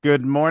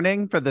Good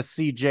morning for the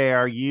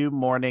CJRU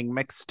morning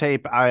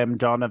mixtape. I am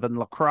Donovan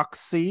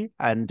LaCroixy,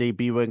 and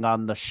debuting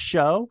on the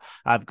show,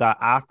 I've got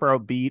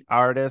Afrobeat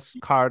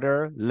artist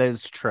Carter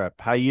Liztrip.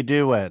 How you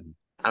doing?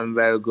 I'm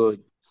very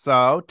good.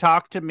 So,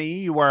 talk to me.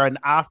 You are an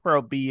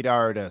Afrobeat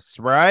artist,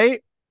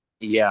 right?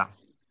 Yeah.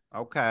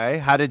 Okay.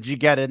 How did you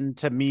get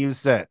into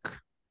music?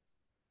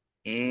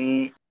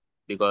 Mm,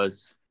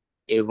 because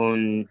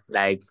even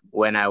like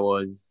when I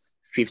was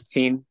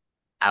 15,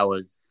 I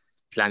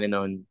was planning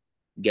on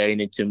getting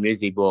into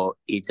music, but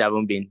it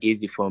haven't been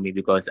easy for me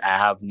because I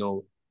have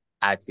no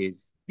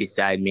artist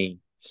beside me.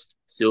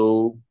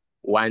 So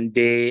one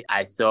day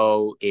I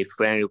saw a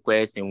friend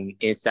request in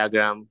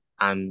Instagram,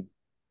 and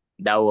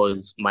that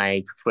was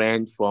my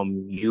friend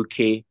from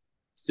UK.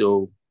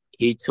 So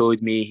he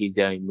told me he's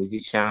a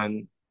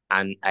musician,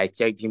 and I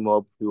checked him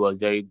up. He was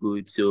very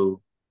good.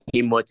 So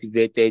he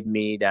motivated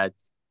me that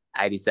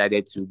I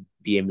decided to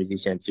be a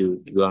musician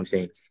too. You know what I'm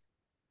saying?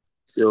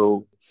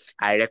 So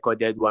I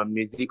recorded one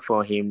music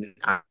for him,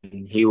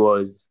 and he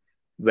was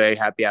very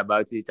happy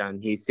about it.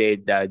 And he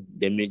said that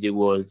the music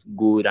was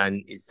good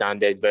and it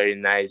sounded very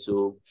nice.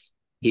 So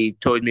he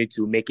told me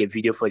to make a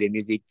video for the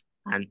music,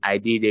 and I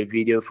did a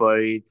video for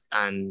it.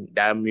 And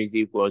that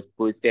music was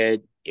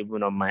posted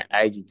even on my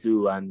IG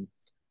too, and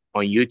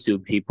on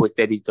YouTube. He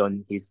posted it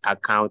on his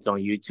account on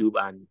YouTube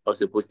and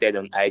also posted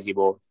on IG.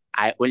 But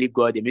I only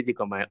got the music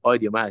on my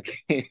audio mark.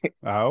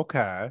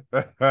 Okay.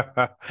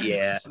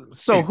 Yeah,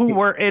 So, who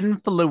were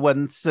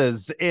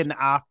influences in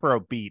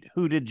Afrobeat?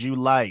 Who did you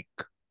like?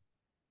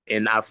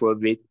 in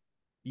Afrobeat.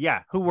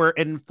 Yeah, who were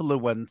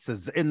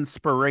influences,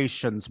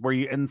 inspirations? Were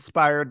you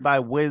inspired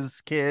by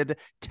Kid,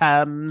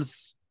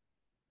 Thames?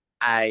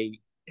 I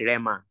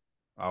Rema,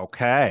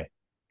 Okay.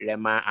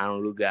 Rema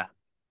and Ruga.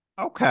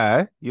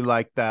 Okay. You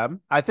like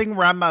them. I think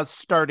Rema's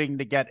starting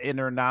to get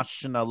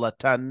international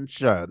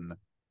attention.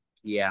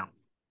 Yeah,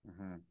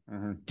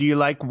 Do you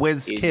like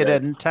is Kid very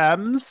and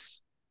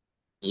Thames?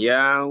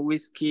 yeah.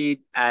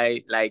 Whiskey,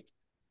 I like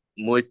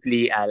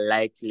mostly. I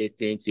like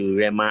listening to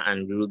Rema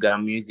and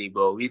Ruga music,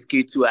 but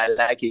Whiskey too. I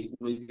like his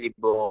music,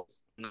 but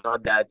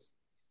not that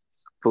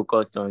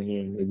focused on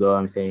him. You know what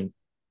I'm saying?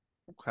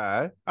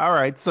 Okay. All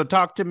right. So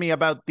talk to me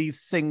about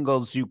these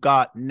singles you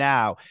got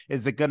now.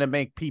 Is it going to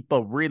make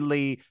people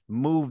really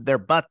move their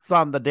butts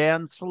on the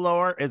dance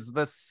floor?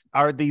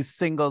 Are these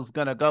singles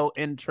going to go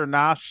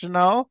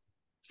international?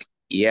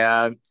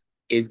 Yeah,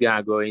 it's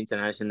gonna go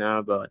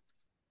international, but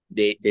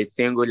the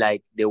single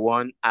like the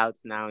one out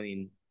now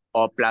in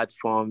all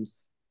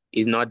platforms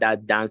is not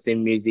that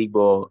dancing music,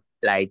 but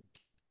like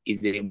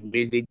it's a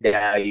music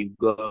that you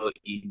got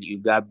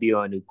to be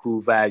on the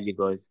cool vibes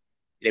because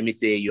let me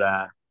say you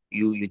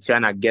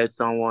trying to get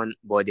someone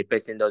but the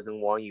person doesn't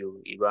want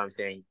you. You know what I'm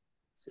saying?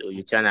 So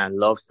you're trying to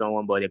love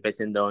someone but the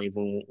person don't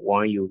even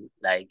want you.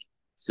 Like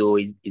so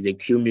it's a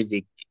cool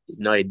music. It's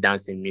not a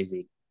dancing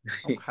music.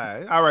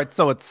 Okay. All right.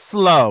 So it's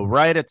slow,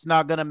 right? It's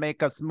not going to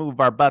make us move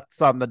our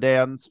butts on the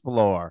dance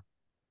floor.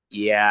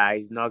 Yeah,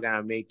 it's not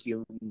gonna make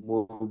you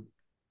move.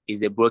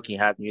 It's a broken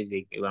heart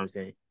music. You know what I'm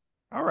saying?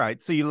 All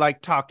right. So you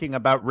like talking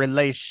about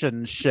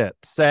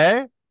relationships,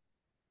 eh?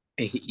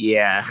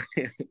 Yeah.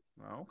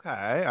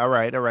 Okay. All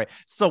right. All right.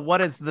 So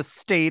what is the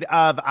state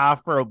of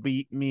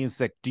Afrobeat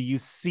music? Do you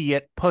see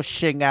it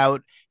pushing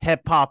out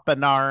hip hop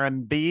and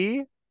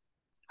R&B?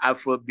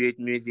 Afrobeat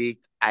music,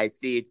 I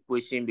see it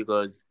pushing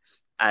because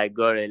I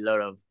got a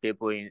lot of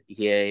people in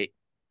here.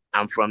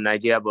 I'm from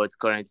Nigeria, but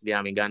currently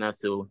I'm in Ghana.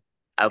 So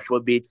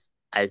Afrobeat,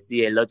 I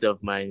see a lot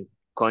of my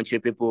country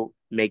people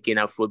making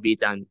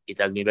Afrobeat, and it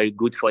has been very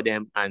good for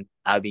them. And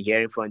I've been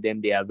hearing from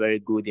them; they are very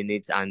good in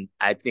it. And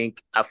I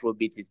think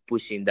Afrobeat is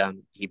pushing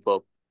down hip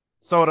hop.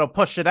 So it'll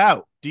push it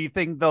out. Do you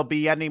think there'll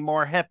be any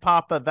more hip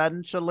hop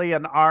eventually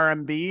and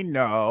R&B?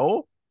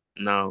 No.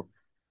 Now,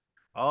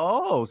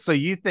 Oh, so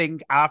you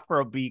think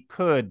Afrobeat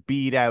could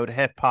beat out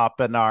hip hop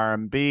and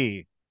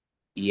R&B?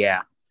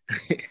 yeah.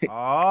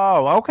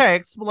 Oh, okay.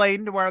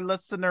 Explain to our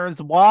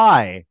listeners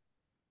why.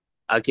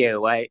 Okay,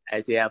 why I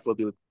say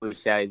Afrobeat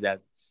push out is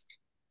that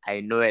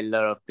I know a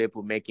lot of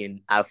people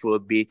making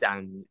Afrobeat,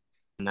 and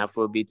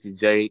Afrobeat is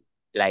very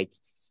like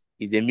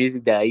it's a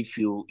music that if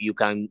you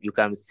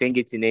can sing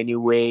it in any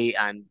way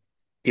and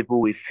people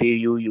will feel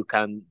you. You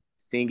can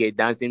sing a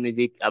dancing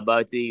music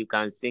about it. You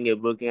can sing a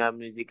broken heart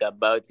music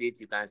about it.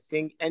 You can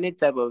sing any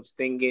type of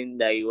singing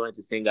that you want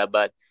to sing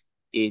about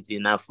it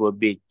in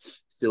Afrobeat.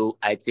 So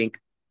I think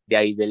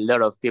there is a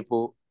lot of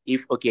people.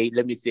 If okay,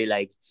 let me say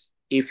like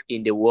if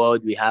in the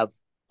world we have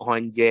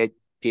 100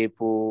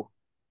 people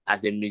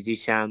as a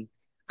musician,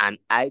 and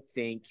I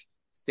think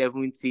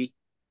 70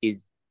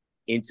 is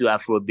into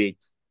Afrobeat.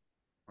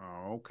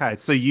 Okay,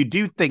 so you do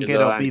You think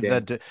know what I'm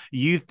saying?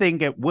 you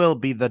think it will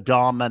be the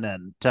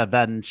dominant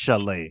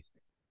eventually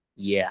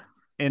Yeah.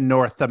 in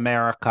North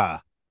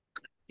America.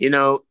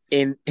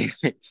 In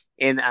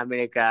in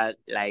America,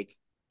 like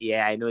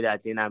yeah, I know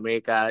that in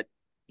America,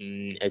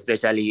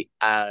 especially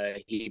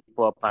hip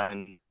hop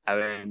and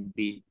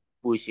R&B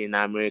push in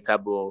America,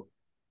 but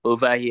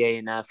over here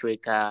in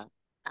Africa,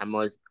 I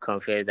must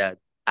confess that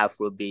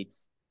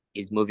Afrobeat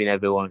is moving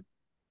everyone.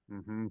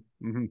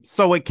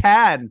 So it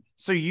can.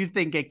 So you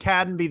think it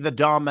can be the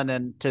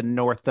dominant in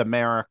North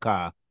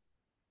America?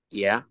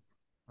 Yeah.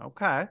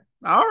 Okay.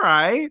 All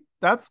right.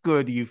 That's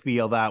good you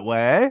feel that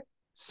way.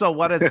 So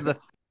what is the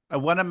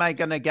when am I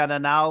gonna get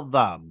an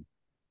album?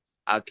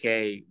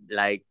 Okay,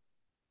 like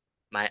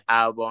my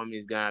album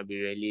is gonna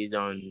be released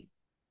on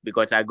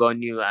because I got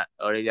new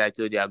already. I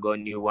told you I got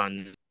new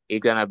one.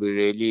 It's gonna be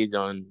released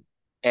on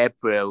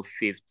April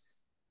 5th.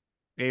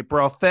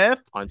 April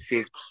 5th? On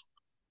 5th.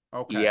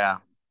 Okay. Yeah,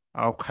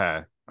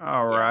 Okay.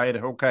 All yeah. right.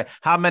 Okay.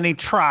 How many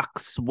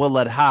tracks will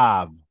it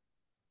have?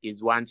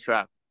 It's one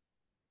track.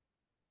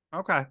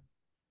 Okay.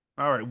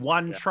 All right.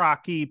 One Yeah,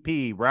 track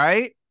EP,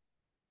 right?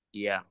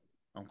 yeah,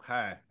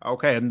 Okay.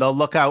 Okay. And they'll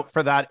look out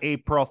for that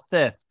April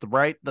 5th,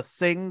 right? The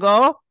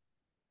single?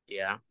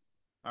 yeah.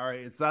 All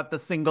right. Is that the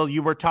single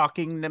you were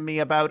talking to me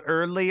about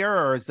earlier,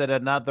 or is it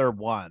another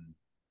one?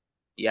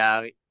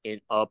 Yeah,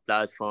 in all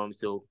platforms.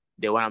 So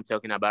the one I'm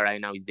talking about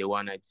right now is the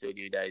one I told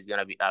you that is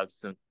gonna be out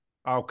soon.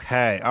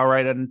 Okay. All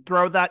right. And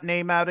throw that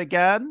name out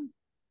again.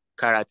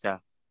 Carater.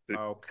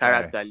 Okay.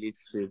 Carater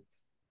Liztrip.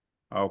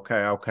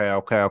 Okay. Okay.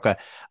 Okay. Okay.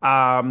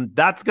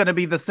 That's gonna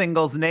be the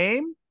single's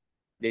name.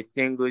 The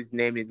single's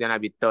name is gonna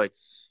be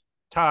Touch.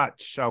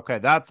 Touch. Okay,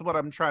 that's what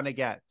I'm trying to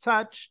get.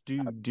 Touch.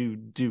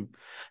 Do.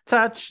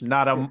 Touch.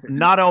 Not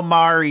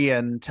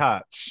Omarian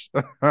touch.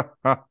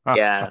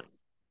 Yeah.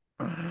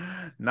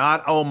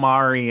 Not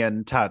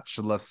Omarian touch,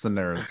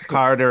 listeners.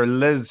 Carter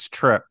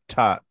Liztrip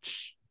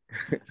touch.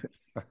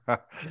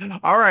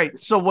 All right.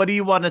 So, what do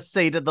you want to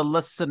say to the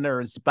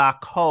listeners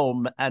back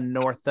home and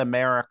North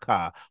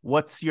America?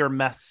 What's your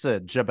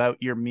message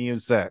about your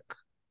music?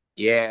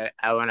 Yeah,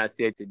 I wanna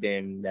say to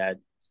them that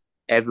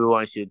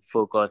everyone should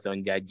focus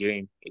on their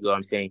dream. You know what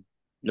I'm saying?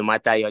 No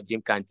matter your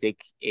dream can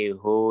take a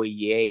whole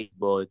year,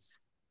 but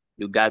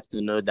you got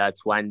to know that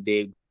one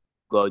day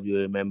God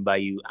will remember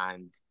you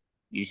and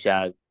you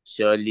shall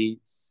surely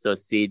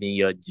succeed in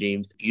your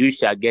dreams. You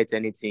shall get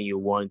anything you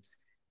want,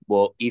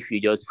 but if you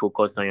just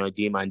focus on your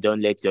dream and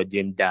don't let your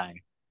dream die,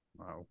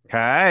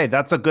 Okay,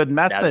 that's a good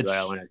that's what I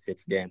message. want to say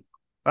to them.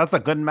 That's a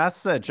good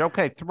message.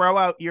 Okay, throw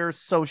out your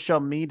social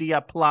media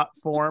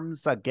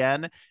platforms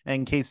again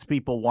in case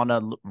people want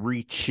to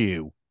reach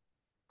you.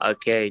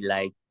 Okay,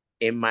 like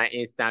in my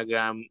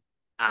Instagram,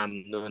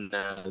 I'm known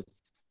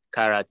as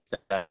Carater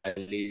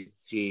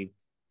Liztrip,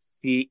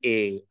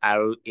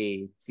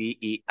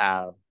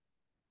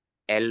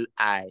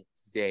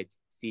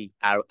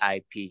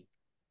 Caraterliztrip,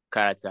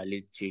 Carater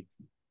Liztrip.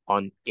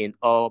 On in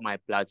all my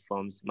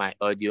platforms, my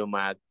Audio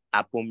Mac,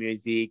 Apple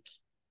Music,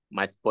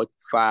 my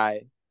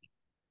Spotify,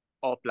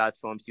 all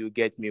platforms, you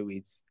get me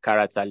with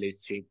Carater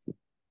Liztrip.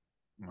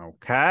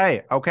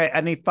 Okay. Okay.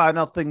 Any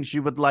final things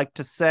you would like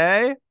to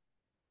say?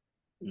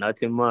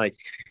 Nothing much.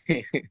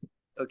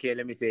 Okay,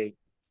 let me say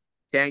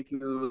thank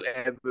you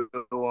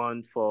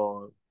everyone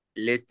for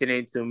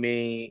listening to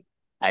me.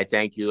 I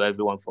thank you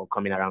everyone for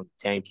coming around.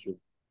 Thank you.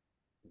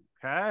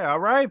 Okay. All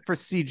right. For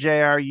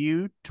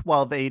CJRU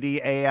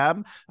 1280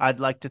 AM, I'd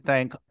like to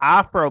thank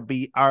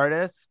Afrobeat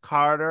artist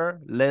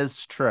Carter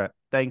Liz Tripp.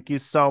 Thank you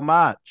so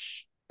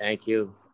much. Thank you.